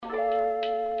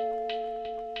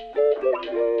Hello,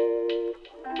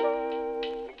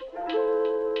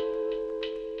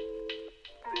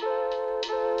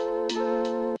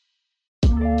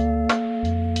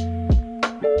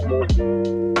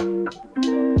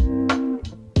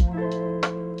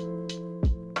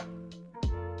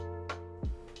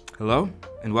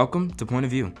 and welcome to Point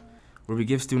of View, where we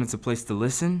give students a place to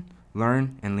listen,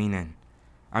 learn, and lean in.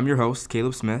 I'm your host,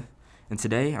 Caleb Smith, and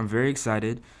today I'm very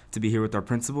excited to be here with our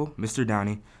principal, Mr.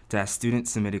 Downey, to ask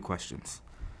student-submitted questions.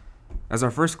 As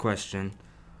our first question,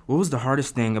 what was the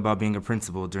hardest thing about being a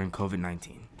principal during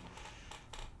COVID-19?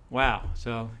 Wow.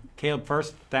 So, Caleb,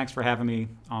 first, thanks for having me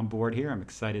on board here. I'm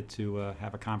excited to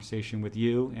have a conversation with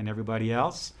you and everybody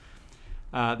else.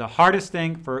 The hardest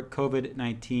thing for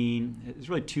COVID-19 is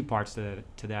really two parts to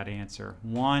that answer.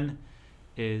 One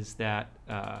is that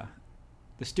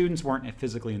the students weren't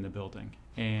physically in the building.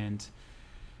 And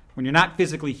when you're not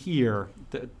physically here,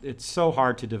 it's so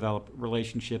hard to develop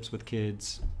relationships with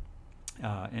kids.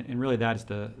 And really that is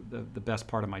the best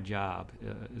part of my job,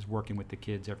 is working with the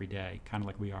kids every day, kind of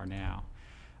like we are now.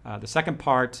 The second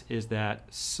part is that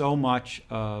so much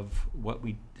of what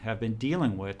we have been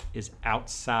dealing with is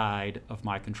outside of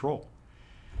my control.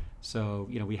 So,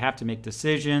 we have to make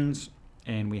decisions,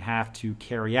 and we have to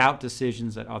carry out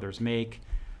decisions that others make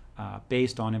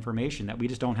based on information that we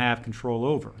just don't have control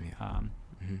over. Yeah.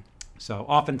 So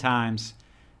oftentimes,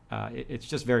 it's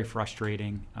just very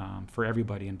frustrating for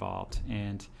everybody involved.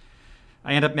 And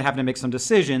I end up having to make some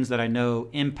decisions that I know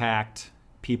impact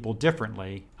people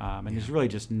differently. There's really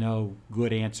just no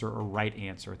good answer or right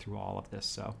answer through all of this.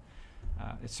 So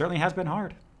it certainly has been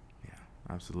hard. Yeah,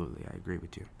 absolutely. I agree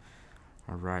with you.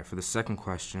 All right, for the second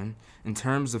question, in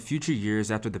terms of future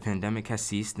years after the pandemic has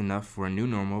ceased enough for a new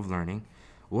normal of learning,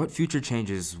 what future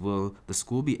changes will the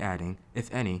school be adding,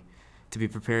 if any, to be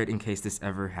prepared in case this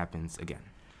ever happens again?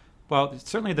 Well,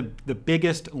 certainly the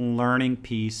biggest learning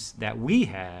piece that we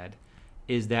had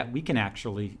is that we can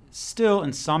actually still,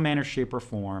 in some manner, shape, or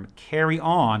form, carry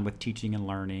on with teaching and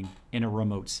learning in a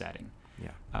remote setting.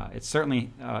 Yeah. It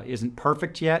certainly isn't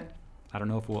perfect yet. I don't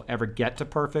know if we'll ever get to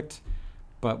perfect,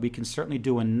 but we can certainly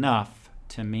do enough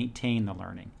to maintain the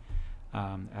learning.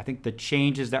 I think the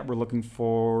changes that we're looking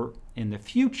for in the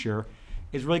future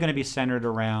is really going to be centered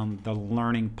around the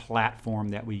learning platform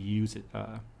that we use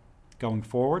going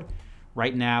forward.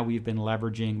 Right now, we've been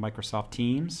leveraging Microsoft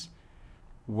Teams.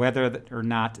 Whether or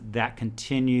not that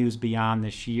continues beyond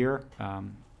this year,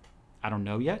 I don't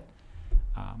know yet.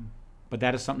 But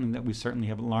that is something that we certainly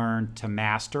have learned to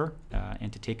master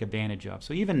and to take advantage of.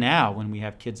 So even now, when we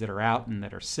have kids that are out and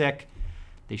that are sick,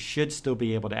 they should still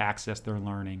be able to access their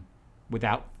learning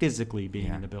without physically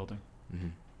being in the building. Mm-hmm.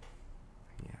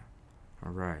 Yeah.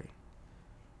 All right.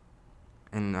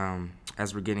 And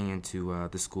as we're getting into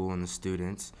the school and the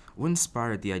students, what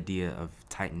inspired the idea of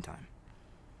Titan Time?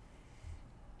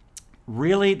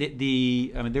 Really,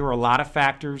 there were a lot of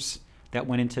factors that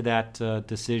went into that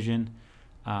decision.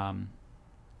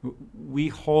 We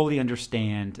wholly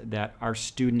understand that our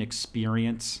student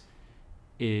experience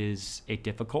is a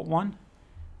difficult one.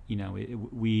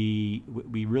 We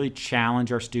really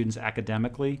challenge our students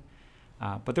academically,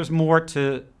 but there's more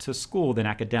to school than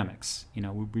academics.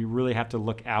 We really have to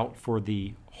look out for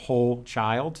the whole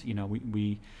child.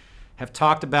 We have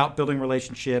talked about building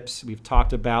relationships. We've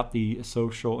talked about the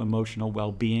social, emotional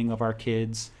well-being of our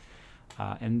kids,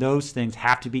 and those things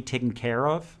have to be taken care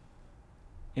of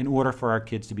in order for our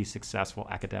kids to be successful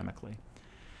academically.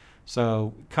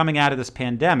 So coming out of this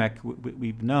pandemic,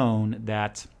 we've known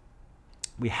that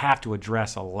we have to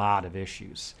address a lot of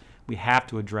issues. We have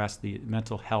to address the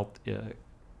mental health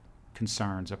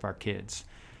concerns of our kids.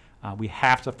 We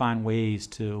have to find ways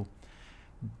to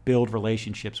build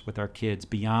relationships with our kids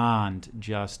beyond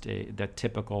just the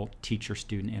typical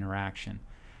teacher-student interaction.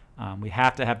 We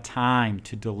have to have time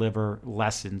to deliver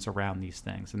lessons around these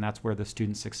things, and that's where the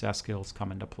student success skills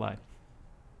come into play.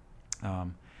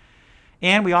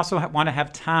 And we also want to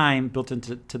have time built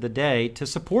into the day to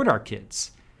support our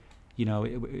kids.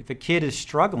 If a kid is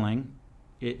struggling,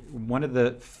 one of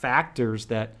the factors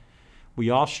that we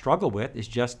all struggle with is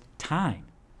just time.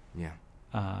 Yeah.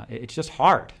 It's just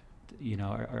hard.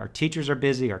 Our teachers are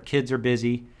busy, our kids are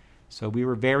busy. So we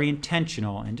were very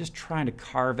intentional in just trying to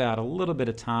carve out a little bit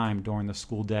of time during the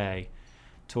school day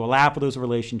to allow for those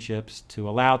relationships, to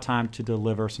allow time to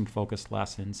deliver some focused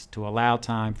lessons, to allow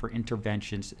time for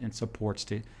interventions and supports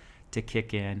to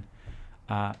kick in,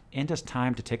 and just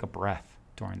time to take a breath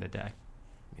during the day.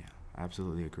 Yeah, I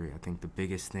absolutely agree. I think the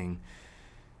biggest thing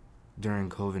during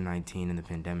COVID-19 and the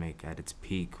pandemic at its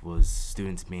peak was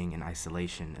students being in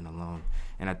isolation and alone.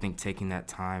 And I think taking that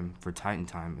time for Titan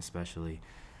Time especially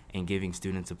and giving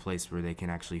students a place where they can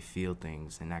actually feel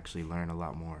things and actually learn a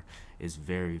lot more is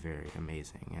very, very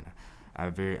amazing. And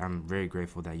I'm very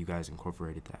grateful that you guys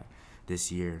incorporated that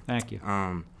this year. Thank you.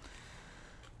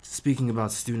 Speaking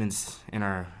about students in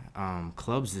our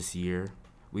clubs this year,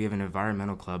 we have an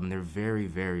environmental club, and they're very,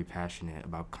 very passionate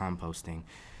about composting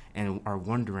and are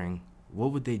wondering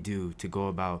what would they do to go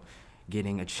about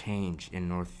getting a change in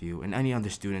Northview, and any other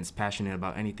students passionate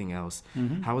about anything else.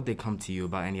 Mm-hmm. How would they come to you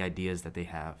about any ideas that they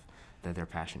have that they're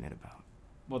passionate about?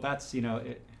 Well, that's, you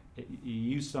you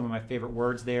use some of my favorite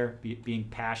words there. Being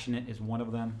passionate is one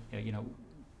of them.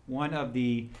 One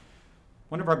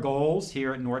of our goals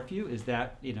here at Northview is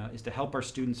that, is to help our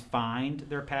students find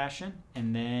their passion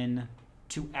and then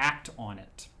to act on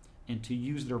it and to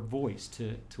use their voice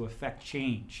to affect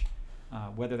change,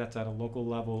 whether that's at a local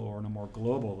level or on a more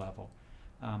global level.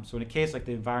 So in a case like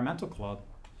the Environmental Club,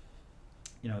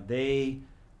 they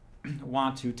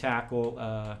want to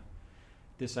tackle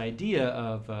this idea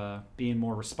of being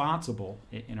more responsible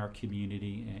in our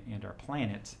community and our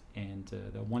planet. And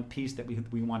the one piece that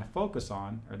we want to focus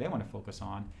on, or they want to focus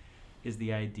on, is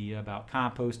the idea about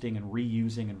composting and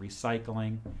reusing and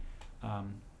recycling.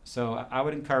 So I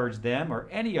would encourage them or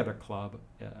any other club,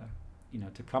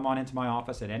 to come on into my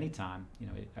office at any time.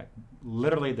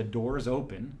 Literally the door is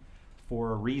open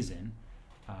for a reason.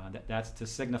 That's to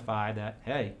signify that,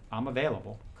 hey, I'm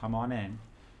available. Come on in.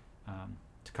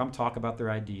 To come talk about their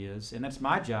ideas. And that's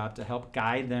my job to help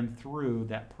guide them through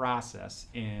that process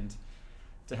and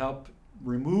to help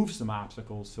remove some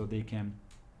obstacles so they can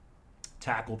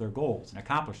tackle their goals and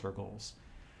accomplish their goals.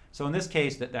 So in this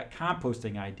case, that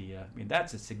composting idea,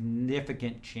 that's a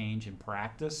significant change in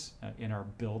practice in our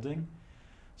building.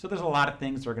 So there's a lot of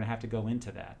things that are going to have to go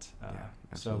into that.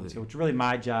 So it's really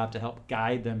my job to help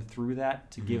guide them through that,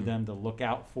 to give them the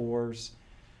lookout fors,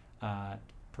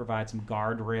 provide some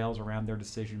guardrails around their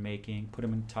decision making, put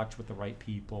them in touch with the right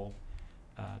people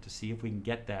to see if we can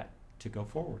get that to go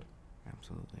forward.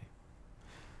 Absolutely.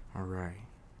 All right.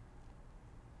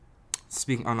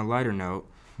 Speaking on a lighter note,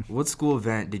 what school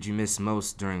event did you miss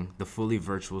most during the fully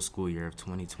virtual school year of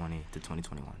 2020 to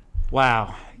 2021?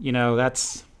 Wow.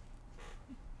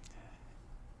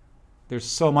 There's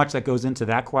so much that goes into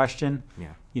that question.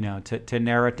 Yeah. To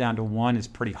narrow it down to one is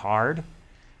pretty hard.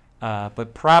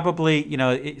 But probably,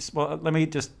 let me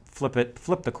just flip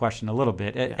the question a little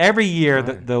bit. Yeah. Every year,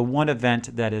 the one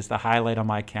event that is the highlight on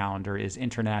my calendar is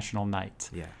International Night.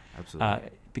 Yeah, absolutely.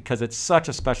 Because it's such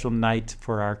a special night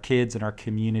for our kids and our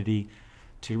community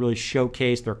to really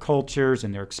showcase their cultures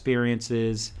and their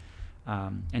experiences,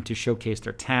 and to showcase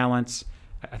their talents.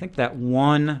 I think that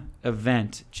one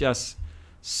event just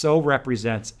so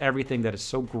represents everything that is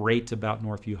so great about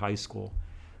Northview High School,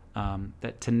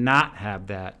 that to not have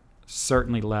that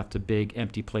certainly left a big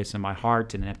empty place in my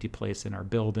heart and an empty place in our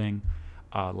building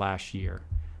last year.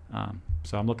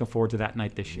 So I'm looking forward to that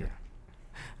night this year.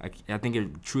 I think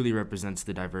it truly represents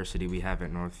the diversity we have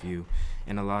at Northview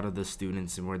and a lot of the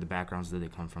students and where the backgrounds that they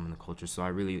come from and the culture. So I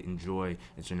really enjoy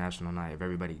International Night of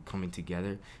everybody coming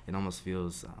together. It almost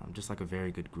feels just like a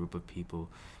very good group of people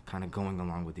kind of going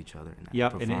along with each other.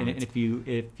 Yep, and if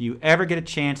you ever get a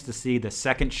chance to see the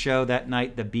second show that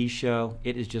night, the B show,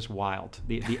 it is just wild.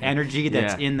 The energy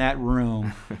that's in that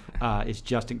room is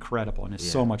just incredible, and it's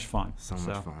so much fun. So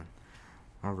much fun.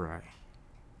 All right.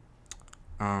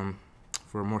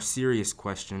 For a more serious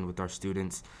question with our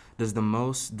students, does the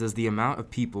amount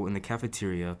of people in the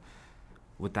cafeteria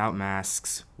without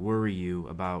masks worry you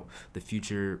about the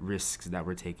future risks that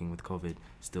we're taking with COVID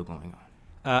still going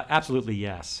on? Absolutely,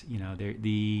 yes.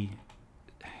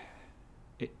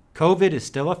 COVID is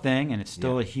still a thing, and it's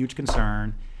still a huge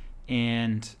concern,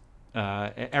 and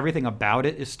everything about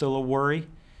it is still a worry.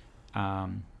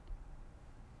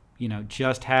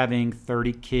 Just having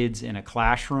 30 kids in a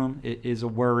classroom is a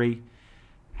worry.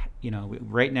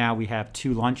 Right now we have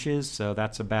 2 lunches, so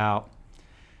that's about,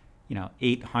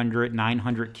 800,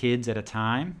 900 kids at a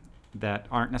time that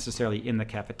aren't necessarily in the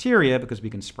cafeteria because we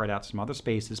can spread out some other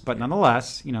spaces. But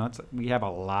nonetheless, we have a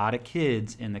lot of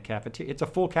kids in the cafeteria. It's a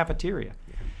full cafeteria.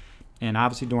 Yeah. And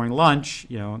obviously during lunch,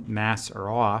 masks are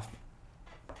off,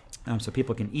 so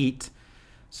people can eat.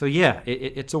 So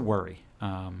it's a worry.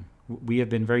 We have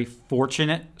been very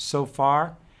fortunate so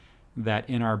far that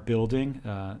in our building,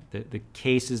 the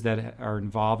cases that are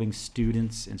involving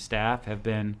students and staff have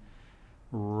been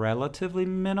relatively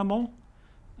minimal,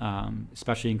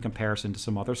 especially in comparison to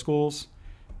some other schools.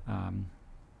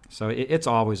 So it's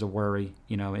always a worry,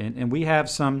 and we have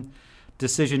some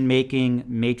decision-making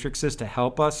matrices to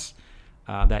help us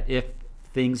that if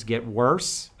things get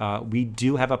worse, we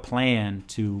do have a plan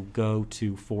to go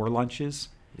to 4 lunches.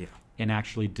 and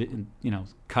actually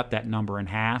cut that number in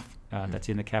half that's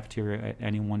in the cafeteria at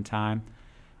any one time.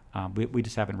 We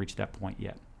just haven't reached that point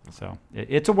yet. So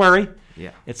it's a worry.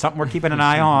 Yeah. It's something we're keeping an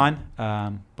eye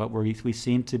on, but we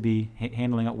seem to be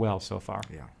handling it well so far.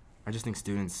 Yeah. I just think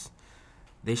students,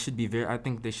 they should be I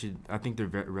think they're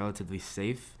relatively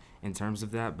safe in terms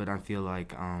of that, but I feel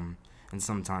like and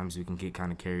sometimes we can get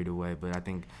kind of carried away, but I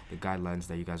think the guidelines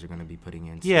that you guys are going to be putting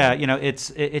in. Yeah, it's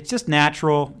just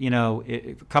natural.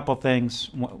 A couple of things.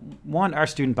 One, our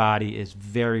student body is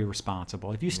very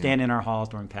responsible. If you stand in our halls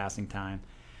during passing time,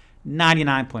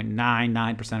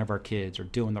 99.99% of our kids are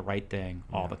doing the right thing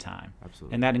all the time.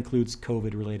 Absolutely. And that includes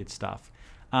COVID-related stuff.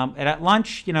 And at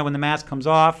lunch, when the mask comes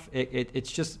off,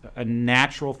 it's just a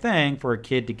natural thing for a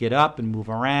kid to get up and move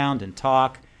around and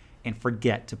talk and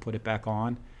forget to put it back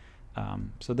on.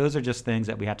 So those are just things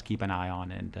that we have to keep an eye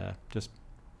on and just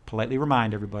politely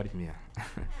remind everybody. Yeah.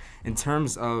 In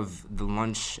terms of the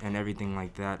lunch and everything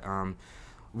like that,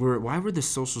 why were the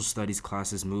social studies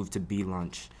classes moved to be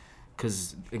lunch?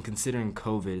 Because in considering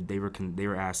COVID, they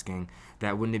were asking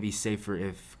that wouldn't it be safer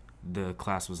if the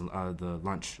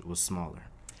lunch was smaller?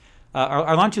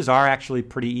 Our lunches are actually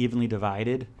pretty evenly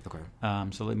divided. Okay.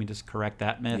 So let me just correct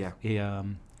that myth. Yeah.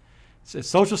 So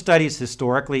social studies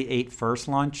historically ate first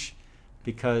lunch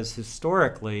because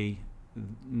historically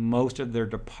most of their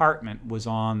department was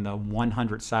on the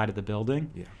 100 side of the building.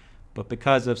 Yeah. But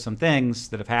because of some things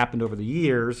that have happened over the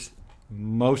years,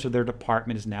 most of their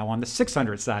department is now on the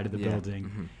 600 side of the building.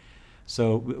 Mm-hmm.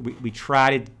 So we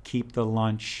try to keep the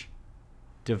lunch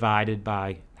divided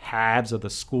by halves of the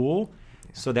school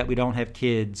so that we don't have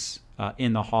kids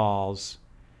in the halls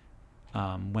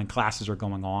when classes are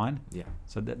going on. Yeah.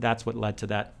 So that's what led to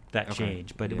that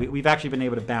change. But Yeah. we've actually been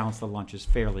able to balance the lunches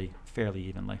fairly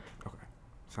evenly. Okay.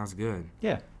 Sounds good.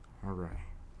 Yeah. All right.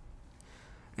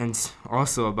 And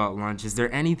also about lunch, is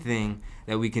there anything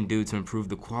that we can do to improve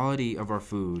the quality of our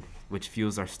food, which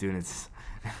fuels our students?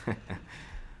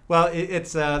 Well,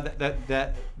 it's I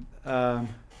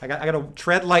got to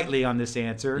tread lightly on this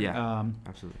answer. Yeah.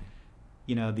 Absolutely.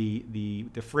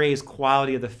 The phrase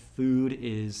quality of the food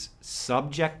is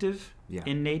subjective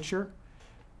in nature,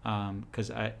 because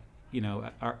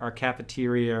our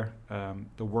cafeteria,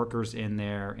 the workers in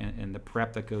there and the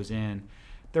prep that goes in,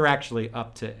 they're actually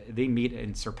they meet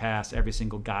and surpass every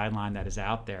single guideline that is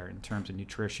out there in terms of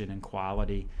nutrition and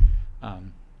quality.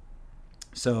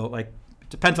 So it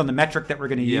depends on the metric that we're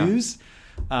going to use.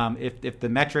 If the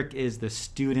metric is the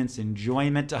student's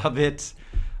enjoyment of it,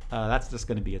 that's just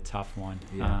going to be a tough one.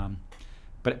 Yeah.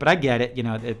 But I get it.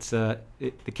 It's the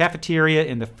cafeteria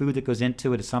and the food that goes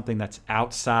into it is something that's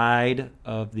outside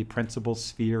of the principal's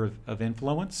sphere of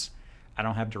influence. I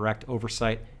don't have direct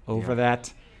oversight over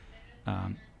that.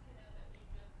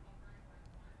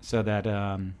 So that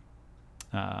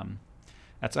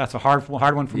that's a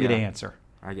hard one for me to answer.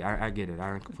 I get it.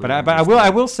 But I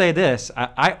will say this: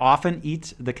 I often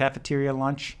eat the cafeteria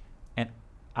lunch, and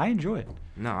I enjoy it.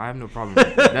 No, I have no problem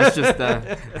with that. That's just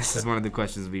this is one of the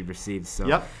questions we received. So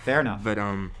yep, fair enough. But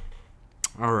all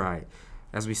right.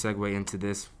 As we segue into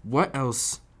this, what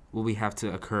else will we have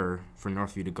to occur for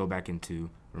Northview to go back into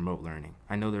remote learning?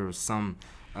 I know there was some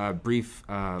brief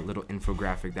little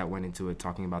infographic that went into it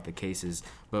talking about the cases,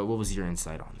 but what was your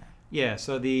insight on that? Yeah,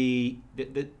 so the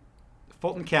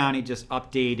Fulton County just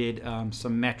updated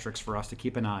some metrics for us to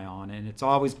keep an eye on, and it's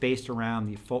always based around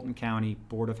the Fulton County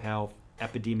Board of Health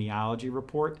epidemiology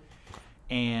report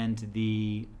and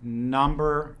the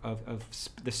number of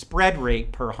the spread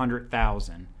rate per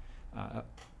 100,000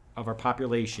 of our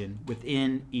population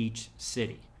within each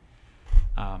city.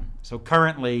 So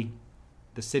currently,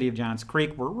 the city of Johns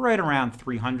Creek, we're right around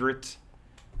 300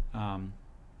 in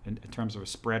terms of a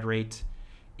spread rate.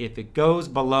 If it goes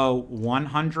below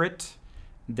 100,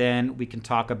 then we can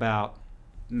talk about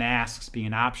masks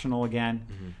being optional again.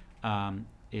 Mm-hmm.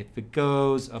 If it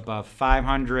goes above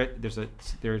 500,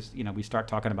 we start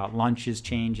talking about lunches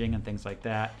changing and things like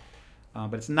that.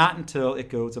 But it's not until it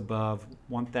goes above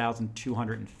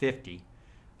 1,250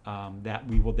 that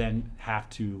we will then have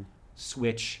to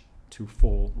switch to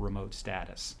full remote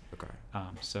status. Okay.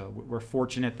 So we're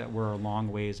fortunate that we're a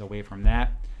long ways away from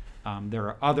that. There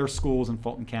are other schools in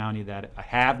Fulton County that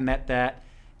have met that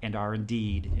and are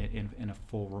indeed in a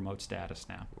full remote status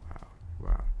now.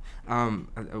 Wow.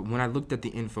 When I looked at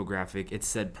the infographic, it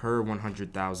said per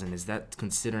 100,000. Is that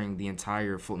considering the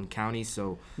entire Fulton County?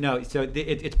 So no. So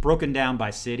it's broken down by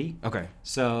city. Okay.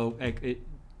 So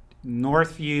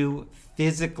Northview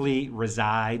physically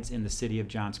resides in the city of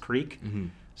Johns Creek. Mm-hmm.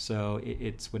 So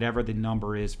it's whatever the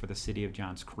number is for the city of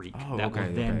Johns Creek that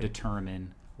will then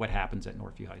determine what happens at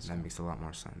Northview High School. That makes a lot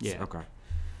more sense. Yeah. Okay.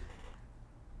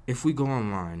 If we go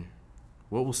online,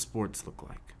 what will sports look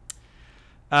like?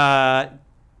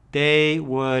 They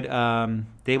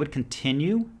would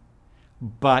continue,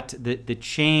 but the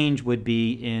change would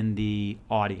be in the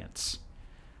audience.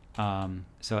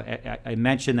 So I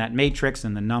mentioned that matrix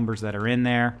and the numbers that are in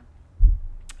there.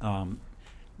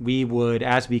 We would,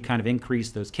 as we kind of increase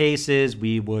those cases,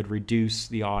 we would reduce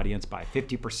the audience by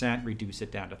 50%, reduce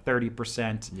it down to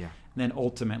 30%. Yeah. And then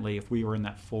ultimately, if we were in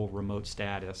that full remote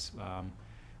status,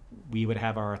 we would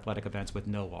have our athletic events with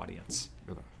no audience.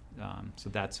 Okay.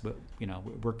 So that's what,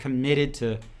 we're committed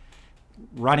to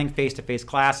running face-to-face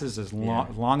classes as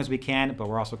long as we can, but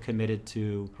we're also committed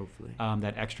to Hopefully.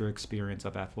 That extra experience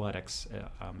of athletics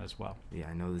as well. Yeah,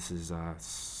 I know this is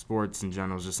sports in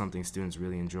general is just something students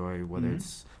really enjoy, whether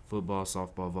it's football,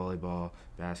 softball, volleyball,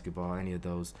 basketball, any of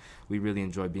those. We really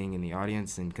enjoy being in the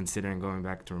audience, and considering going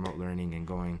back to remote learning and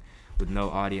going with no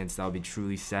audience, that would be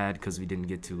truly sad because we didn't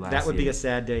get to last year. That would be a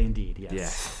sad day indeed, yes.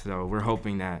 Yes, so we're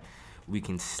hoping that we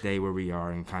can stay where we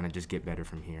are and kind of just get better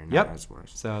from here, not as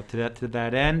worse. So to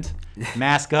that end,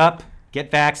 mask up,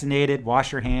 get vaccinated,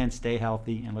 wash your hands, stay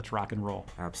healthy, and let's rock and roll.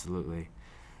 Absolutely.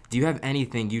 Do you have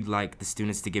anything you'd like the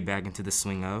students to get back into the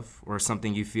swing of, or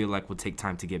something you feel like will take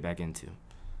time to get back into?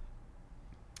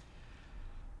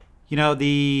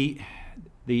 The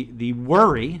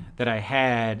worry that I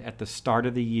had at the start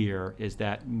of the year is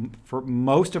that for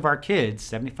most of our kids,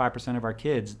 75% of our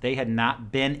kids, they had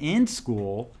not been in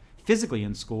school, physically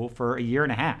in school, for a year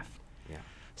and a half. Yeah.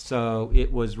 So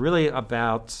it was really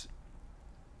about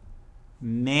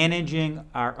managing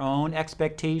our own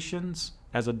expectations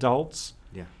as adults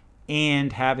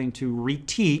and having to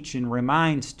reteach and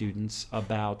remind students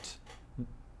about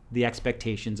the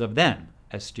expectations of them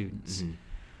as students.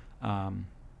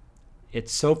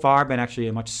 It's so far been actually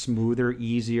a much smoother,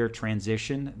 easier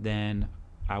transition than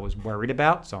I was worried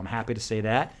about, so I'm happy to say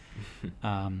that.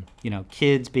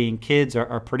 Kids being kids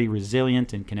are pretty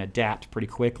resilient and can adapt pretty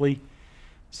quickly.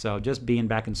 So just being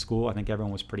back in school, I think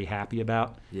everyone was pretty happy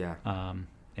about. Yeah.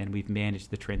 And we've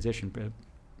managed the transition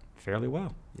fairly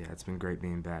well. Yeah, it's been great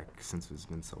being back since it's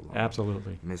been so long.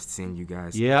 Absolutely. Missed seeing you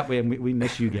guys. Yeah, we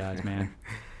miss you guys, man.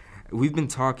 We've been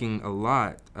talking a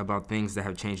lot about things that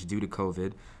have changed due to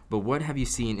COVID, but what have you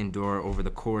seen endure over the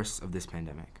course of this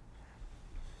pandemic?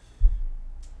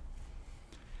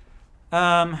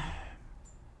 What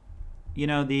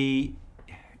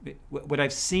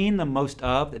I've seen the most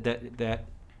of that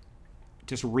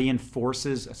just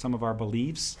reinforces some of our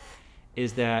beliefs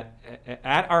is that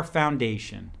at our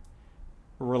foundation,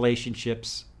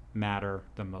 relationships matter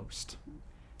the most.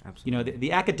 Absolutely.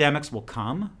 The academics will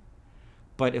come,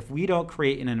 but if we don't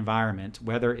create an environment,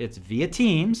 whether it's via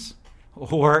Teams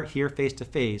or here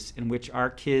face-to-face, in which our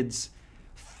kids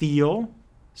feel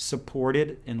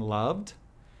supported and loved,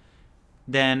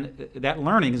 then that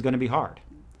learning is going to be hard.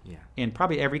 Yeah. And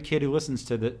probably every kid who listens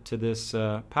to this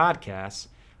podcast,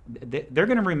 they're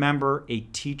going to remember a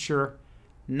teacher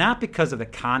not because of the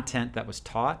content that was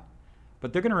taught,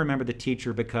 but they're going to remember the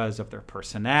teacher because of their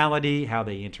personality, how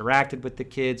they interacted with the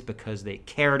kids, because they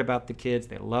cared about the kids,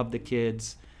 they loved the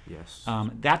kids. Yes.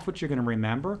 That's what you're going to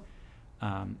remember,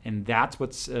 and that's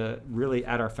what's really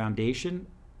at our foundation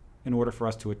in order for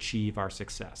us to achieve our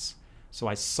success. So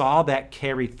I saw that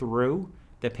carry through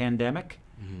the pandemic,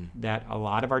 that a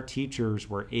lot of our teachers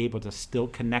were able to still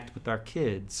connect with our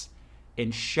kids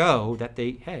and show that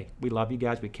hey, we love you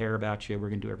guys, we care about you, we're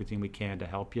going to do everything we can to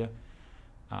help you,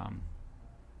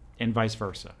 and vice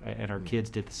versa. And our kids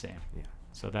did the same. Yeah.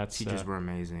 So that's teachers were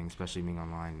amazing, especially being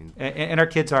online. And our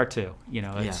kids are too.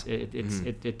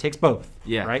 It takes both.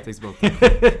 Yeah, right? It takes both. Kind of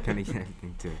get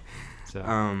everything too.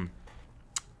 So.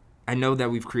 I know that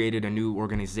we've created a new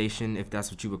organization, if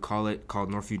that's what you would call it,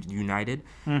 called Northview United,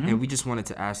 and we just wanted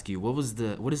to ask you, what is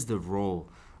the role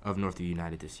of Northview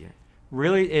United this year?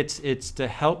 Really, it's to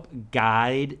help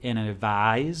guide and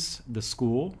advise the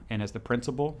school, and as the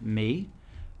principal, me,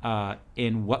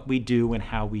 in what we do and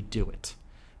how we do it.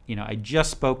 I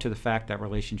just spoke to the fact that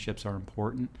relationships are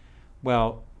important.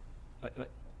 Well,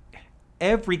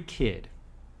 every kid,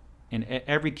 and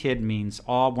every kid means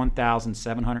all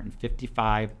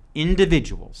 1,755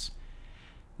 individuals,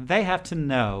 they have to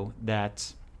know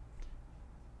that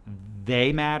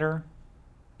they matter,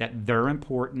 that they're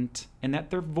important, and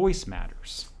that their voice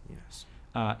matters. Yes.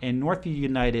 And Northview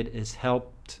United has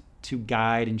helped to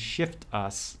guide and shift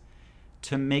us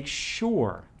to make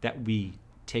sure that we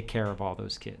take care of all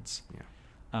those kids,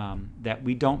 that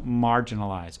we don't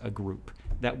marginalize a group,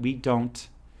 that we don't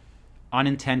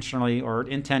unintentionally or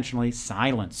intentionally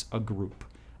silence a group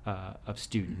of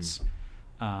students,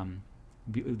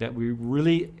 that we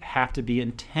really have to be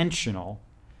intentional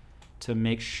to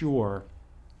make sure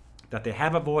that they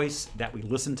have a voice, that we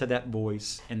listen to that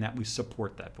voice, and that we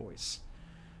support that voice.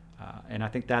 And I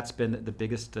think that's been the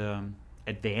biggest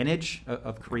advantage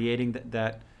of creating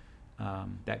that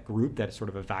group, that sort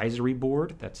of advisory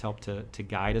board that's helped to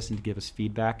guide us and to give us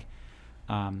feedback.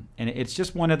 And it's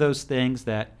just one of those things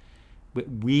that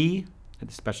we,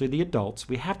 especially the adults,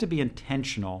 we have to be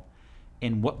intentional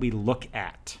in what we look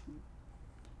at.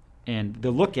 And the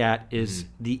look at is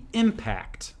the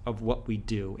impact of what we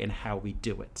do and how we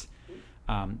do it.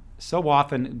 So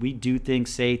often we do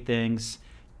things, say things,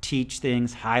 teach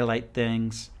things, highlight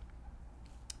things,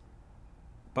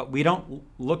 but we don't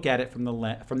look at it from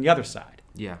the other side,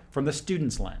 from the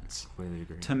student's lens,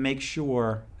 to make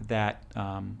sure that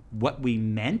what we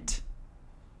meant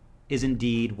is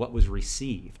indeed what was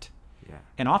received.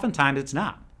 And oftentimes it's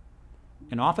not.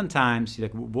 And oftentimes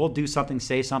we'll do something,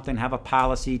 say something, have a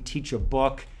policy, teach a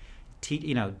book,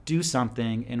 do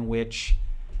something in which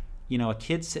a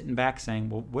kid's sitting back saying,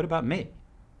 well, what about me?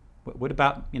 What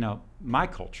about my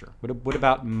culture? What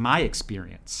about my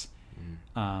experience?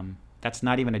 That's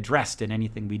not even addressed in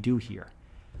anything we do here.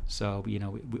 So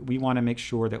we want to make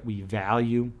sure that we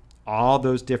value all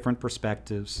those different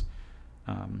perspectives,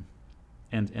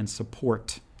 and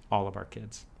support all of our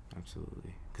kids.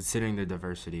 Absolutely. Considering the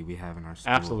diversity we have in our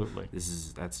school, absolutely,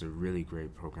 that's a really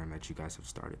great program that you guys have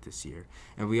started this year.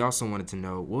 And we also wanted to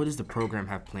know, what does the program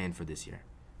have planned for this year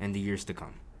and the years to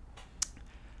come?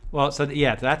 Well, so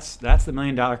that's the $1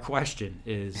 million question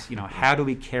is, how do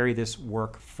we carry this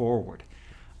work forward?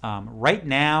 Right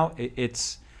now,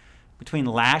 it's between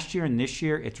last year and this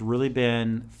year, it's really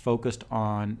been focused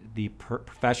on the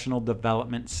professional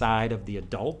development side of the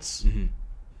adults,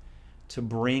 to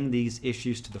bring these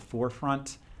issues to the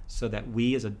forefront so that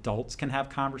we as adults can have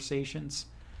conversations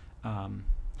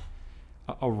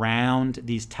around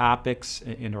these topics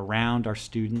and around our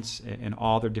students and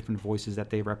all their different voices that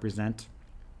they represent.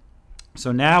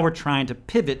 So now we're trying to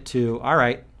pivot to, all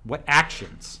right, what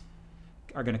actions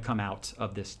are going to come out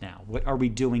of this now? What are we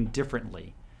doing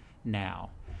differently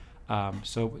now?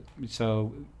 So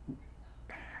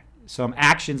some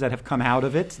actions that have come out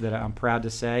of it that I'm proud to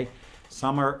say.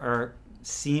 Some are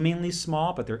seemingly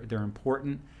small, but they're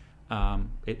important.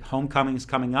 Homecoming is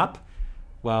coming up.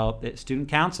 Well, the student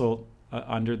council,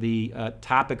 under the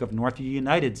topic of Northview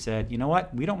United, said, you know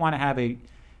what? We don't want to have a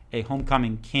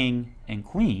homecoming king and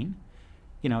queen.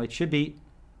 It should be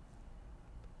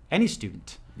any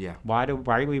student. Yeah. Why are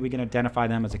we going to identify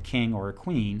them as a king or a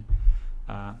queen?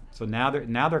 So now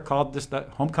they're called just the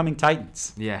Homecoming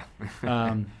Titans. Yeah.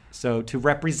 So to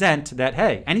represent that,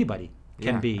 hey, anybody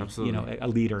can be absolutely. A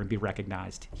leader and be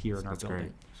recognized here in our building.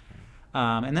 Great.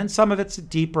 And then some of it's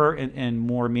deeper and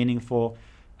more meaningful,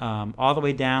 all the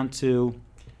way down to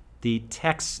the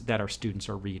texts that our students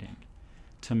are reading,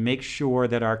 to make sure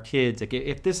that our kids,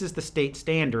 if this is the state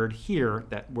standard here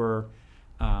that we're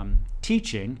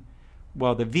teaching,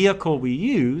 well, the vehicle we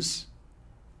use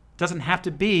doesn't have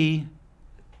to be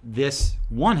this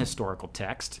one historical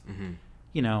text.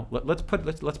 Let's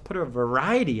put a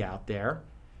variety out there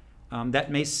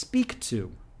that may speak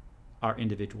to our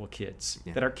individual kids,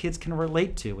 that our kids can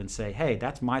relate to and say, hey,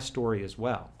 that's my story as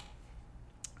well.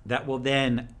 That will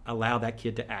then allow that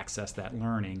kid to access that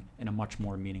learning in a much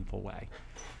more meaningful way.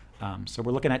 So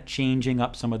we're looking at changing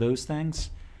up some of those things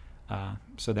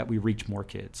so that we reach more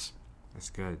kids. That's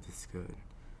good.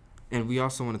 And we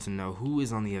also wanted to know, who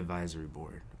is on the advisory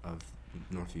board of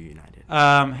Northview United?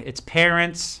 It's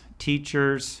parents,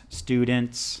 teachers,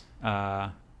 students,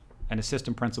 an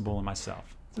assistant principal, and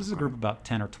myself. This is a group of about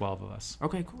 10 or 12 of us.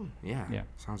 Okay, cool. Yeah.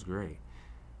 Sounds great.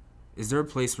 Is there a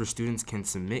place where students can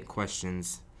submit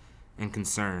questions and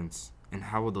concerns, and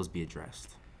how will those be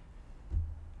addressed?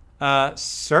 Well,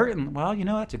 that's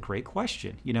a great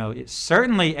question. It's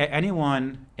certainly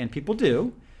anyone, and people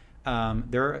do.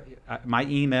 My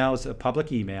email is a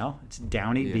public email. It's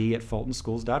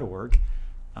downyb@fultonschools.org.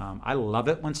 I love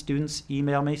it when students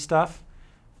email me stuff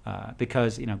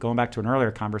because, going back to an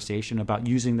earlier conversation about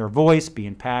using their voice,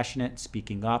 being passionate,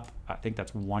 speaking up, I think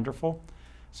that's wonderful.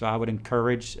 So I would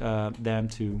encourage them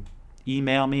to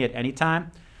email me at any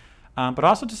time, but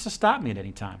also just to stop me at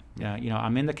any time.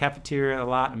 I'm in the cafeteria a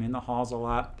lot. I'm in the halls a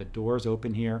lot. The door's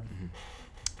open here.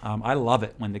 I love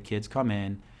it when the kids come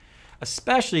in,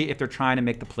 especially if they're trying to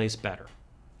make the place better.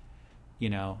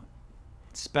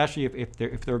 Especially if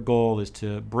their goal is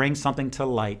to bring something to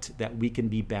light that we can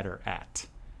be better at.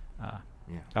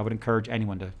 I would encourage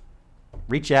anyone to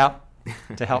reach out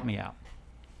to help me out.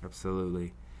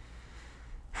 Absolutely.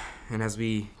 And as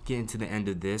we get into the end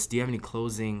of this, do you have any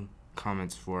closing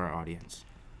comments for our audience?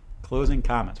 Closing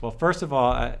comments. Well, first of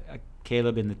all,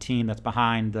 Caleb and the team that's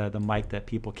behind the mic that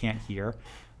people can't hear,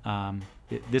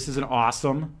 This is an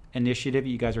awesome initiative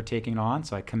you guys are taking on,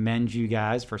 so I commend you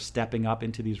guys for stepping up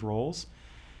into these roles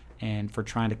and for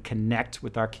trying to connect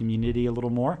with our community a little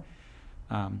more.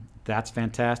 That's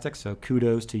fantastic, so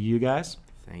kudos to you guys.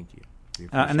 Thank you.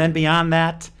 And then beyond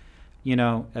that,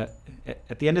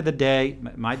 at the end of the day,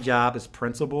 my job as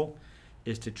principal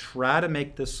is to try to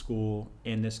make this school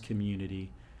and this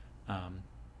community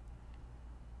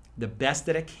the best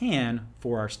that it can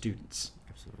for our students.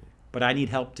 Absolutely. But I need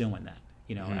help doing that.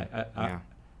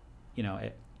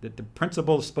 The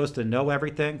principal is supposed to know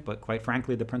everything, but quite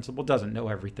frankly, the principal doesn't know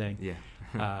everything.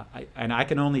 Yeah. I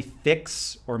can only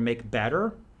fix or make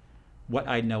better what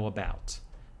I know about.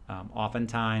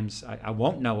 Oftentimes, I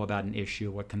won't know about an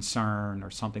issue or concern or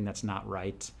something that's not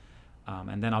right.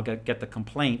 And then I'll get the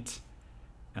complaint,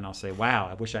 and I'll say, wow,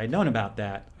 I wish I had known about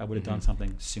that. I would have done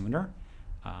something sooner.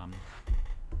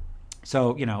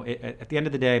 So, at the end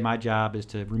of the day, my job is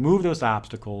to remove those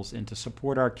obstacles and to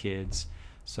support our kids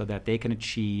so that they can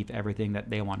achieve everything that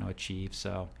they want to achieve.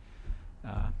 So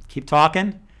keep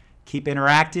talking, keep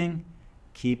interacting,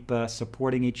 keep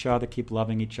supporting each other, keep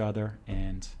loving each other,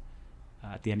 and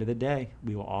at the end of the day,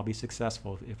 we will all be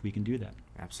successful if we can do that.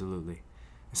 Absolutely.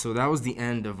 So that was the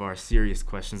end of our serious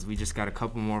questions. We just got a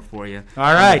couple more for you.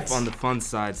 All right. On the fun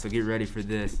side, so get ready for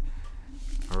this.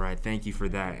 All right, thank you for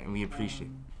that, and we appreciate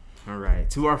it. All right,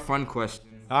 to our fun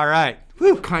questions. All right.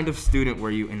 What kind of student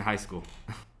were you in high school?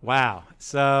 Wow.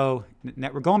 So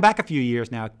we're going back a few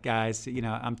years now, guys.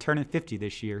 I'm turning 50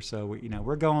 this year, so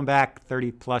we're going back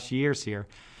 30 plus years here.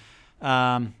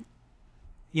 I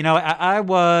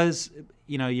was,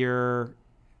 your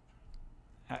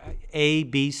A,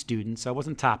 B student, so I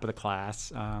wasn't top of the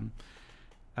class,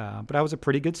 but I was a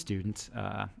pretty good student.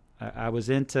 I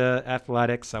was into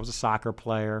athletics. I was a soccer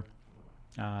player.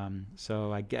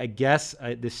 So I guess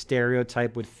the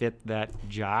stereotype would fit that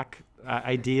jock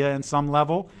idea in some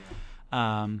level.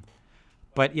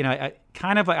 But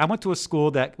I went to a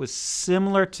school that was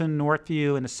similar to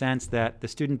Northview in the sense that the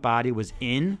student body was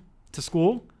in to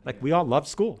school. Like, we all loved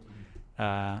school,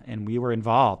 and we were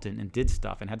involved and did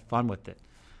stuff and had fun with it.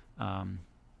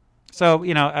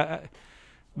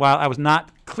 While I was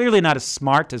clearly not as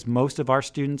smart as most of our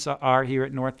students are here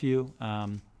at Northview,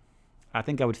 I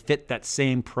think I would fit that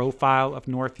same profile of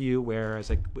Northview,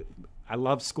 whereas I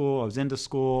loved school, I was into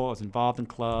school, I was involved in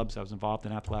clubs, I was involved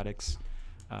in athletics,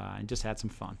 and just had some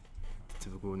fun.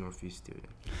 Typical Northview student.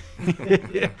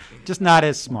 Just not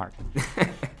as smart.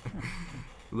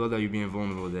 Love that you're being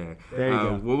vulnerable there. There you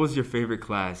go. What was your favorite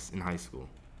class in high school?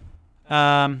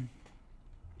 My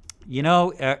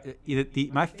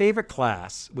favorite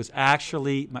class was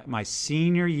actually my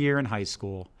senior year in high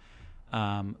school.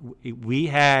 We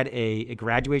had a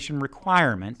graduation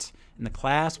requirement, and the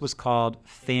class was called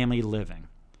Family Living.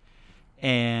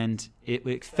 And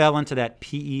it fell into that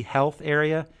PE health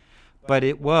area, but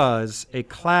it was a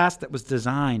class that was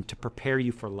designed to prepare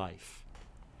you for life.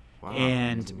 Wow.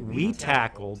 And we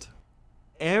tackled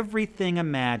everything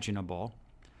imaginable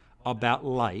about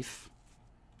life,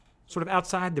 sort of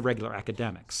outside the regular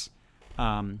academics.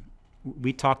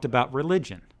 We talked about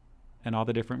religion and all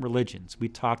the different religions. We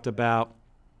talked about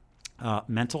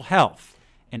mental health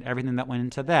and everything that went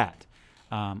into that.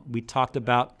 We talked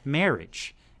about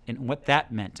marriage and what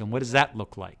that meant and what does that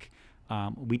look like.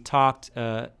 We talked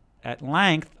at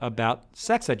length about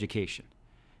sex education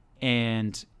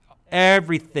and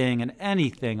everything and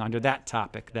anything under that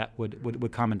topic that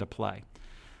would come into play.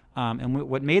 And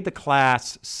what made the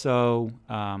class so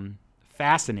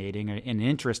fascinating and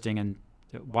interesting and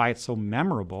why it's so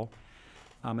memorable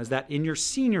is that in your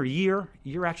senior year,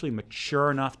 you're actually mature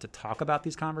enough to talk about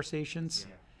these conversations.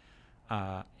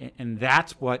 And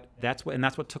that's what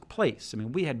took place. I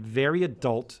mean, we had very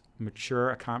adult,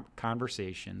 mature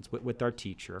conversations with our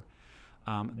teacher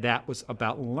that was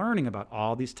about learning about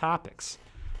all these topics.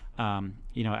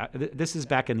 This is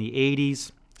back in the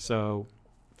 80s. So,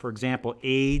 for example,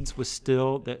 AIDS was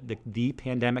still the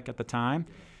pandemic at the time,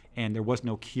 and there was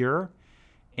no cure.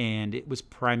 And it was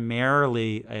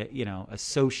primarily,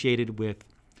 associated with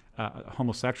a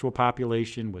homosexual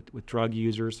population, with drug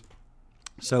users.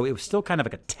 So it was still kind of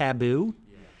like a taboo.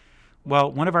 Yeah.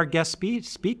 Well, one of our guest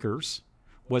speakers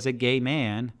was a gay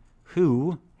man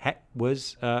who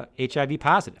was HIV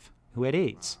positive, who had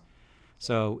AIDS.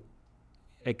 So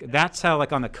that's how,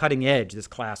 on the cutting edge this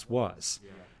class was.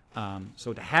 Yeah.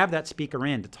 So to have that speaker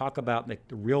in to talk about the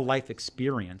real life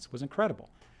experience was incredible.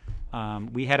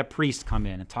 We had a priest come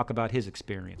in and talk about his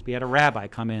experience. We had a rabbi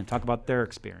come in and talk about their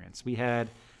experience. We had,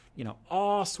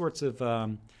 all sorts of,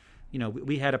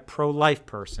 we had a pro-life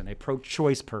person, a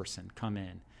pro-choice person come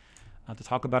in to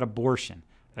talk about abortion.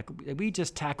 We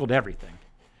just tackled everything.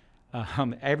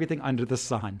 everything under the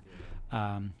sun.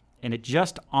 And it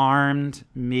just armed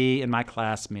me and my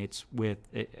classmates with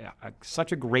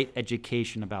such a great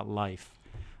education about life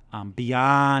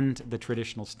beyond the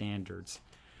traditional standards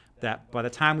that by the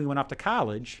time we went off to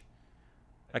college,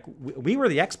 like we were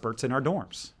the experts in our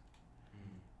dorms.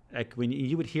 Like when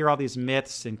you would hear all these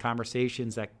myths and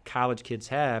conversations that college kids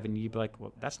have, and you'd be like,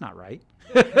 well, that's not right.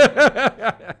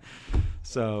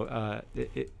 So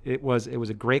it was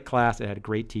a great class. It had a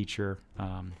great teacher.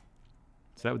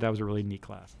 So that was a really neat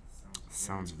class.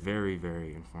 Sounds very,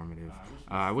 very informative.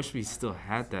 I wish we still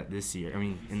had that this year. I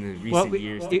mean, in the recent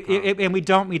years. And we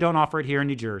don't offer it here in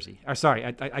New Jersey.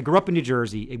 I grew up in New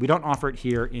Jersey. We don't offer it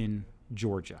here in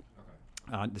Georgia.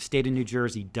 The state of New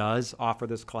Jersey does offer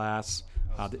this class.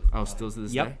 Still to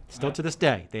this day? Yep, still to this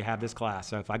day. They have this class.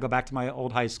 So if I go back to my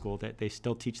old high school, they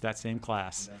still teach that same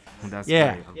class. That's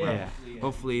great. Yeah.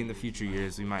 Hopefully in the future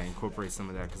years we might incorporate some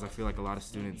of that, because I feel like a lot of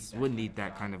students would need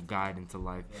that kind of guide into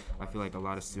life. I feel like a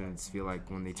lot of students feel like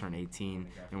when they turn 18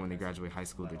 and when they graduate high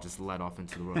school, they're just let off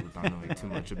into the world without knowing too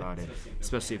much about it,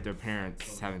 especially if their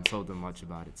parents haven't told them much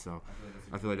about it. So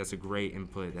I feel like that's a great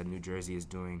input that New Jersey is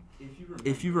doing.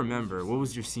 If you remember, what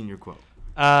was your senior quote?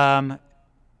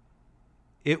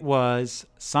 It was,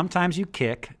 sometimes you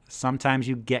kick, sometimes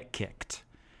you get kicked,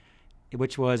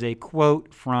 which was a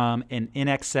quote from an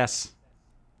INXS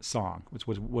song, which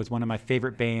was one of my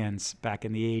favorite bands back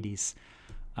in the 80s.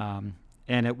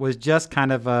 And it was just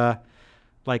kind of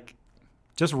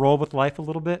just roll with life a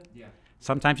little bit. Yeah.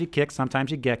 Sometimes you kick, sometimes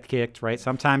you get kicked, right?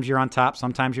 Sometimes you're on top,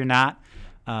 sometimes you're not.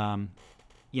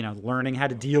 Learning how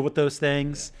to deal with those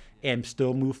things and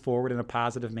still move forward in a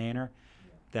positive manner.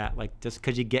 That just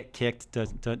because you get kicked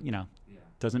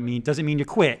doesn't mean you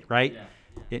quit, right? Yeah.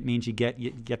 It means you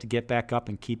have to get back up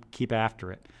and keep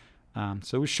after it.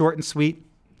 So it was short and sweet.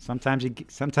 Sometimes you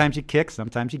kick,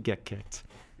 sometimes you get kicked.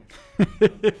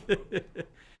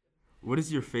 What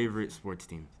is your favorite sports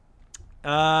team?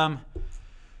 I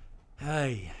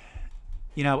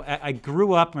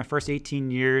grew up my first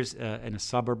 18 years in a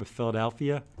suburb of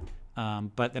Philadelphia,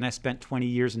 but then I spent 20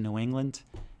 years in New England.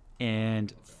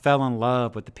 And fell in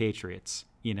love with the Patriots.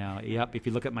 If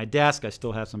you look at my desk, I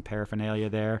still have some paraphernalia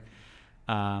there.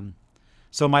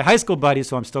 So my high school buddies,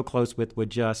 who I'm still close with,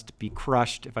 would just be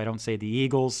crushed if I don't say the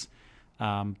Eagles.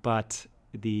 But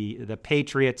the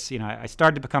Patriots, I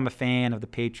started to become a fan of the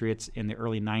Patriots in the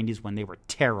early 90s when they were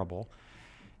terrible.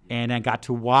 And I got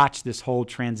to watch this whole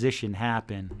transition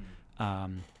happen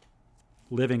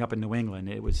living up in New England.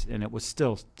 It was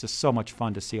still just so much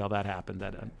fun to see all that happen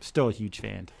that I'm still a huge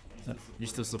fan. You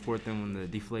still support them when the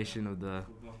deflation of the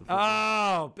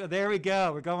Oh, there we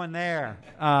go. We're going there.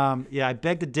 I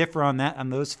beg to differ on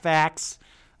those facts.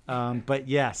 But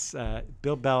yes,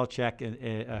 Bill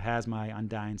Belichick has my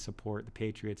undying support. The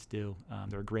Patriots do.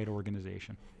 They're a great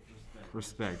organization.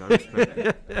 Respect. I respect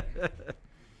it.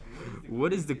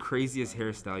 What is the craziest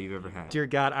hairstyle you've ever had? Dear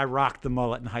God, I rocked the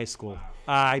mullet in high school.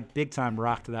 I big time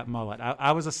rocked that mullet.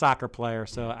 I was a soccer player,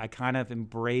 so I kind of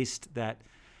embraced that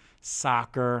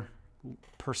soccer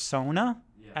persona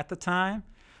at the time,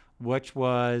 which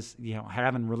was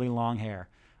having really long hair,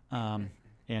 and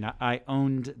I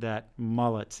owned that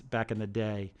mullet back in the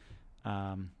day.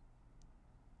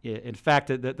 In fact,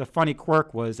 the funny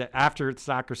quirk was that after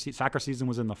soccer season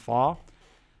was in the fall,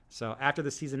 so after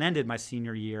the season ended my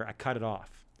senior year, I cut it off,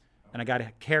 and I got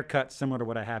a haircut similar to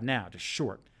what I have now, just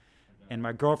short. And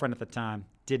my girlfriend at the time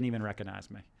didn't even recognize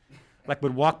me.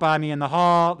 Would walk by me in the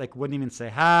hall, wouldn't even say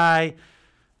hi.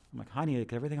 I'm like, honey,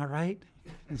 everything all right?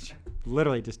 And she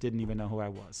literally just didn't even know who I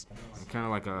was. Kind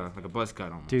of like a buzz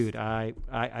cut almost. Dude, I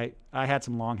had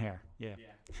some long hair, yeah.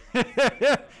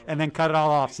 And then cut it all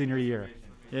off senior year.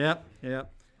 Yep. All right.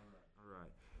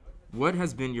 What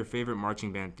has been your favorite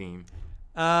marching band theme?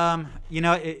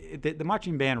 The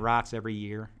marching band rocks every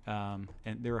year, and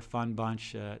they're a fun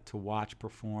bunch to watch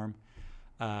perform.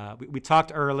 We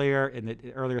talked earlier in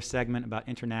the earlier segment about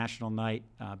International Night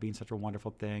being such a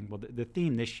wonderful thing. Well, the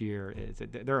theme this year is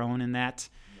that they're owning that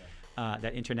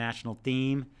international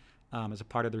theme as a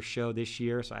part of their show this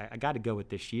year. So I got to go with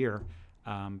this year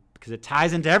because it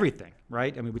ties into everything,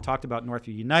 right? I mean, we talked about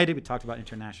Northview United. We talked about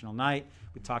International Night.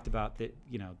 We talked about the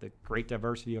great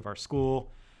diversity of our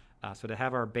school. So to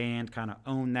have our band kind of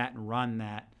own that and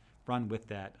run with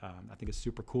that, I think is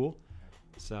super cool.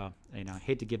 So, I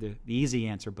hate to give the easy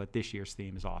answer, but this year's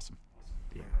theme is awesome.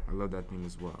 Yeah, I love that theme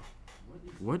as well.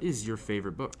 What is your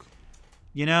favorite book?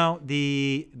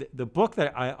 The book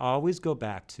that I always go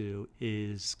back to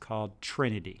is called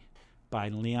Trinity by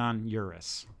Leon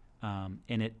Uris.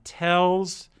 And it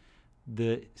tells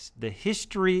the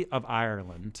history of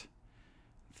Ireland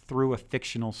through a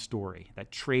fictional story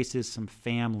that traces some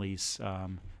families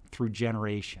through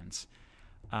generations.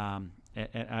 I'm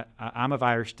of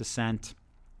Irish descent.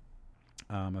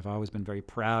 I've always been very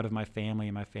proud of my family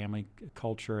and my family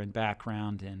culture and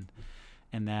background,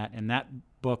 and that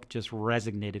book just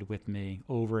resonated with me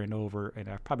over and over, and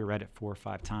I've probably read it 4 or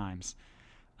 5 times.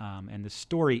 And the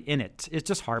story in it is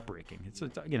just heartbreaking. It's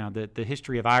the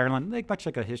history of Ireland, much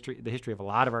like the history of a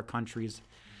lot of our countries.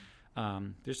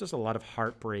 There's just a lot of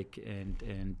heartbreak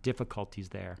and difficulties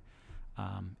there.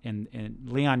 And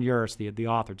Leon Uris, the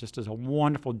author, just does a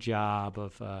wonderful job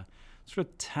of sort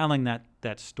of telling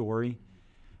that story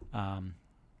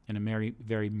in a very,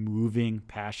 very moving,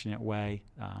 passionate way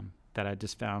that I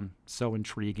just found so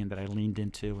intriguing that I leaned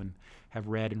into and have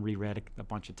read and reread a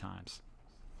bunch of times.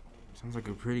 Sounds like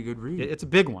a pretty good read. It's a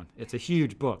big one. It's a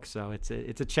huge book, so it's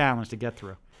a challenge to get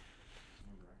through.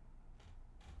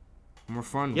 More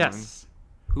fun yes.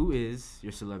 one. Who is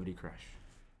your celebrity crush?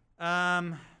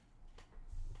 I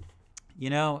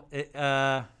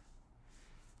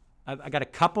got a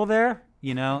couple there.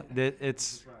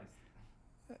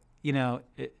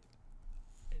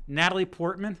 Natalie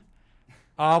Portman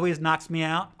always knocks me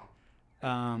out.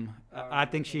 I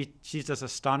think she's just a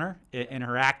stunner, and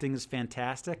her acting is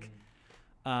fantastic.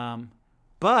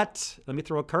 But let me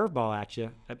throw a curveball at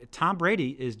you. Tom Brady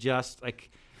is just like,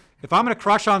 if I'm going to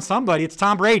crush on somebody, it's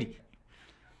Tom Brady.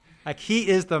 Like, he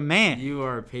is the man. You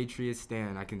are a Patriots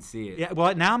stan. I can see it. Yeah.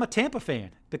 Well, now I'm a Tampa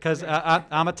fan because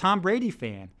I'm a Tom Brady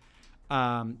fan.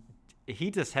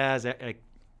 He just has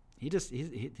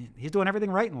he's doing everything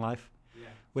right in life. Yeah.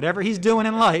 Whatever he's doing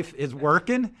in life is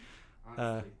working.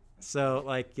 So,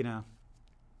 like, the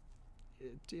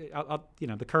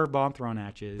curveball I'm throwing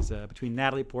at you is between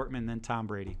Natalie Portman and then Tom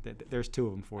Brady. There's 2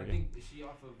 of them for you. I think, is she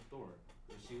off of Thor?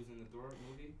 She was in the Thor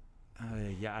movie?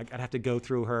 Yeah, I'd have to go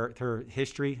through her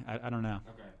history. I don't know.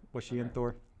 Okay. Was she in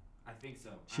Thor? I think so.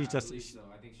 She's I believe so.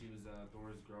 I think she was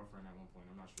Thor's girlfriend at one point.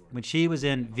 I'm not sure. When she was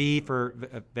in V for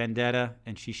Vendetta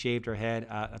and she shaved her head,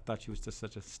 I thought she was just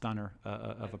such a stunner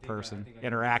of a person.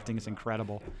 And her acting is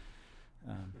incredible.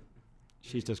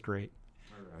 She's just great.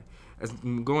 All right. As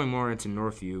going more into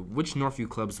Northview, which Northview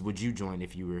clubs would you join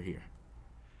if you were here?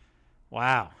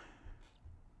 Wow.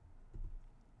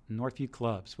 Northview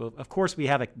clubs. Well, of course, we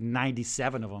have like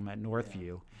 97 of them at Northview.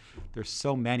 Yeah. There's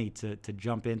so many to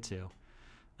jump into.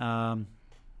 I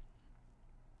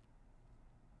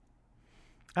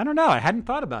don't know. I hadn't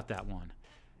thought about that one.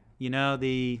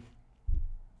 It's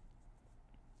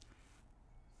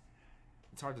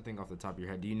hard to think off the top of your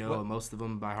head. Do you know most of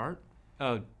them by heart?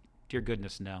 Oh, dear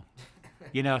goodness, no.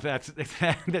 That's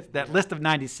that list of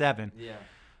 97. Yeah.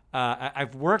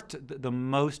 I've worked the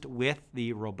most with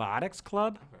the robotics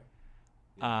club. Okay.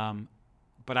 Yeah.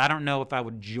 But I don't know if I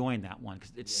would join that one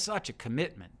because it's such a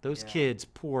commitment. Those kids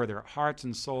pour their hearts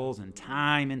and souls and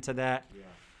time into that. Yeah.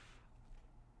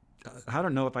 I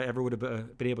don't know if I ever would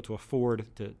have been able to afford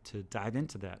to dive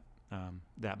into that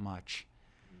that much.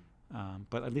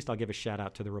 But at least I'll give a shout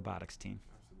out to the robotics team.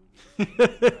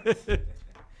 Absolutely.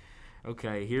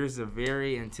 Okay, here's a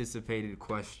very anticipated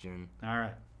question. All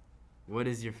right. What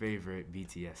is your favorite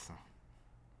BTS song?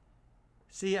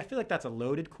 See, I feel like that's a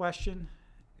loaded question.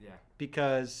 Yeah.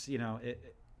 Because,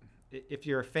 if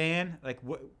you're a fan, like,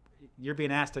 you're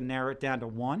being asked to narrow it down to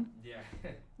one. Yeah.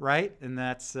 Right? And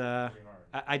that's,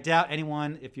 I doubt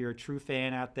anyone, if you're a true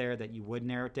fan out there, that you would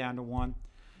narrow it down to one.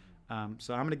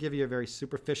 So I'm going to give you a very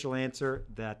superficial answer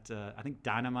that I think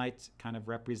Dynamite kind of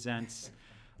represents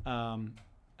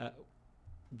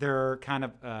their kind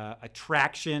of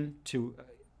attraction to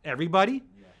everybody.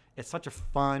 Yeah. It's such a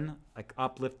fun, like,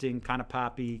 uplifting, kind of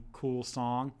poppy, cool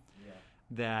song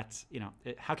that,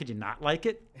 how could you not like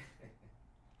it?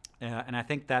 And I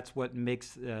think that's what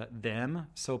makes them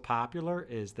so popular,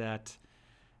 is that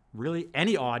really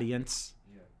any audience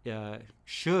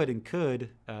should and could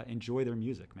enjoy their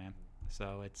music, man.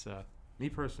 So it's... Me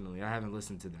personally, I haven't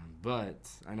listened to them, but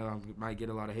I know I might get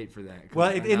a lot of hate for that.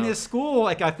 Well, in this school,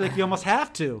 like, I feel like you almost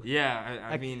have to. Yeah,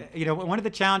 I mean... one of the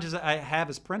challenges I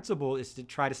have as principal is to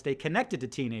try to stay connected to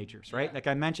teenagers, right? Yeah. Like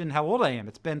I mentioned how old I am.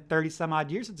 It's been 30-some-odd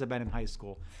years since I've been in high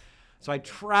school. So I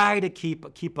try to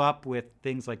keep up with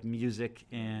things like music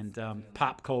and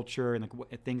pop culture and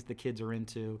things the kids are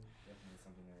into.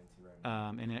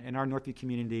 And in our Northview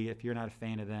community, if you're not a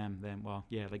fan of them, then, well,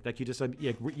 yeah, like you just said,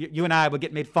 you and I will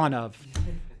get made fun of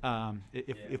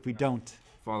if we don't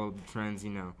follow the trends,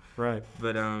 Right.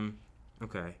 But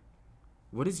okay,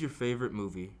 what is your favorite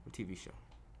movie or TV show?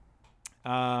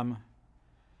 I'll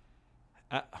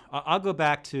go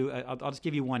back to. I'll just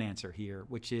give you one answer here,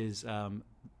 which is The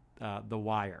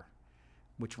Wire,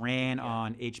 which ran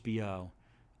on HBO.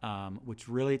 which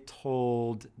really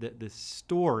told the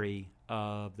story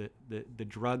of the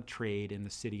drug trade in the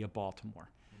city of Baltimore.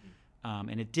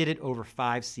 And it did it over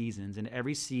 5 seasons, and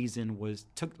every season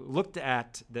looked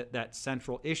at that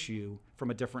central issue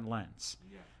from a different lens,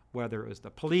 whether it was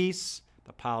the police,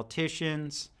 the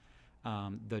politicians,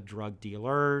 the drug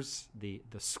dealers, the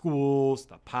schools,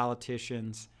 the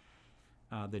politicians,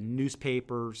 the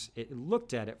newspapers. It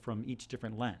looked at it from each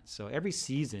different lens. So every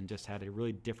season just had a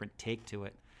really different take to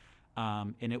it,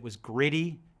 and it was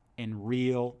gritty and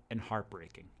real and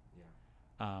heartbreaking.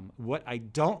 What I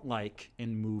don't like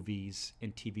in movies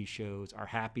and TV shows are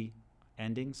happy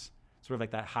endings, sort of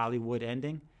like that Hollywood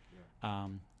ending,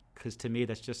 because to me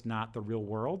that's just not the real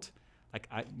world. Like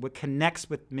what connects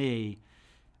with me,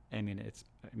 I mean, it's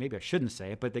maybe I shouldn't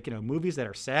say it, but movies that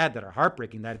are sad, that are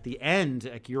heartbreaking, that at the end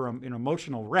like you're an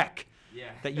emotional wreck,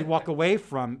 that you walk away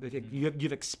from.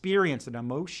 You've experienced an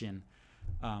emotion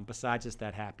besides just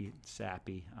that happy,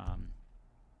 sappy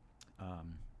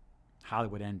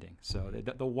Hollywood ending. So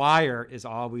the Wire is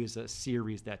always a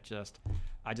series that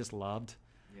I just loved.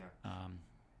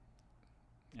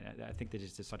 And I think they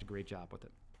just did such a great job with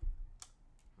it.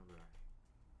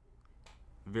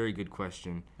 Very good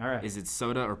question. All right. Is it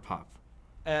soda or pop?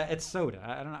 It's soda.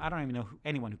 I don't even know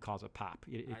anyone who calls it pop.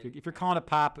 If you're calling it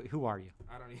pop, who are you?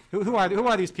 I don't even. Who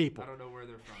are these people? I don't know where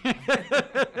they're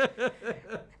from.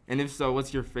 And if so,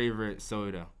 what's your favorite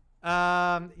soda?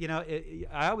 I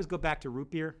always go back to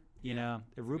root beer.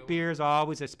 Root beer is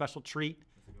always a special treat.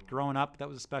 Growing up, that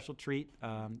was a special treat.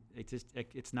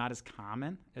 It's not as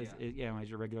common as as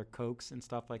your regular Cokes and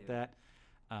stuff like that.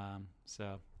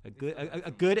 So a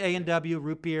good A&W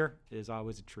root beer is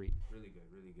always a treat. Really good,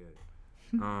 really good.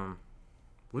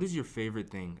 What is your favorite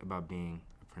thing about being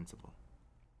a principal?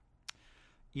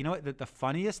 You know what? The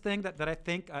funniest thing that I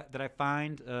think that I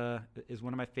find is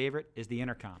one of my favorite is the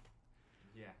intercom.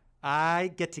 Yeah.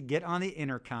 I get on the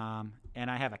intercom and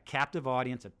I have a captive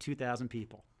audience of 2,000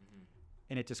 people.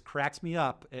 And it just cracks me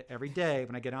up every day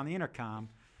when I get on the intercom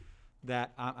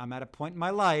that I'm at a point in my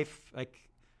life, like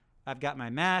I've got my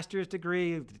master's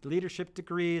degree, leadership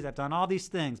degrees, I've done all these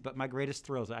things, but my greatest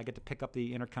thrill is I get to pick up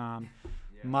the intercom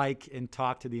mic and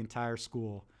talk to the entire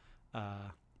school,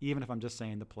 even if I'm just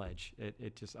saying the pledge.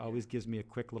 It just always gives me a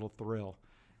quick little thrill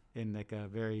in like a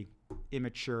very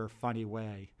immature, funny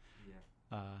way.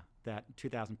 That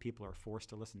 2,000 people are forced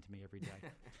to listen to me every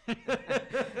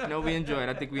day. No, we enjoy it.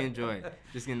 I think we enjoy it.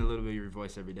 Just getting a little bit of your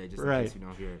voice every day, just in case we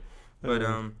don't hear it. But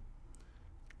a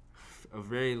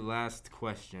very last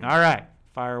question. All right,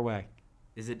 fire away.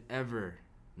 Is it ever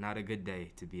not a good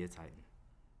day to be a Titan?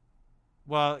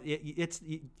 Well, it's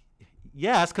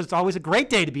yes, because it's always a great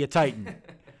day to be a Titan.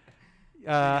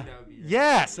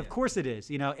 Yes, of course it is.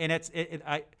 And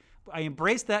I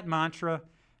embrace that mantra.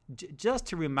 Just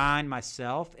to remind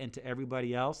myself and to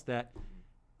everybody else that,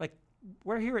 like,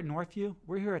 we're here at Northview,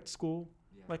 we're here at school,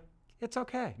 like, it's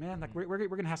okay, man. Like, we're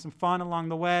gonna have some fun along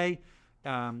the way.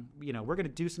 We're gonna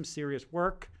do some serious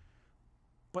work,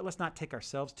 but let's not take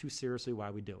ourselves too seriously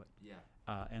while we do it.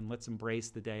 And let's embrace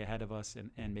the day ahead of us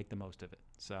and make the most of it.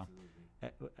 So,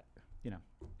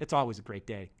 it's always a great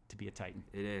day to be a Titan.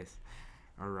 It is.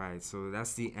 All right, so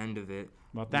that's the end of it.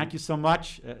 Well, thank you so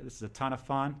much. This is a ton of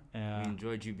fun. We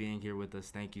enjoyed you being here with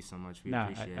us. Thank you so much. We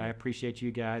appreciate it. I appreciate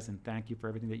you guys, and thank you for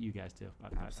everything that you guys do.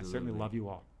 I certainly love you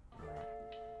all. All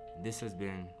right. This has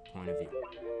been Point of View.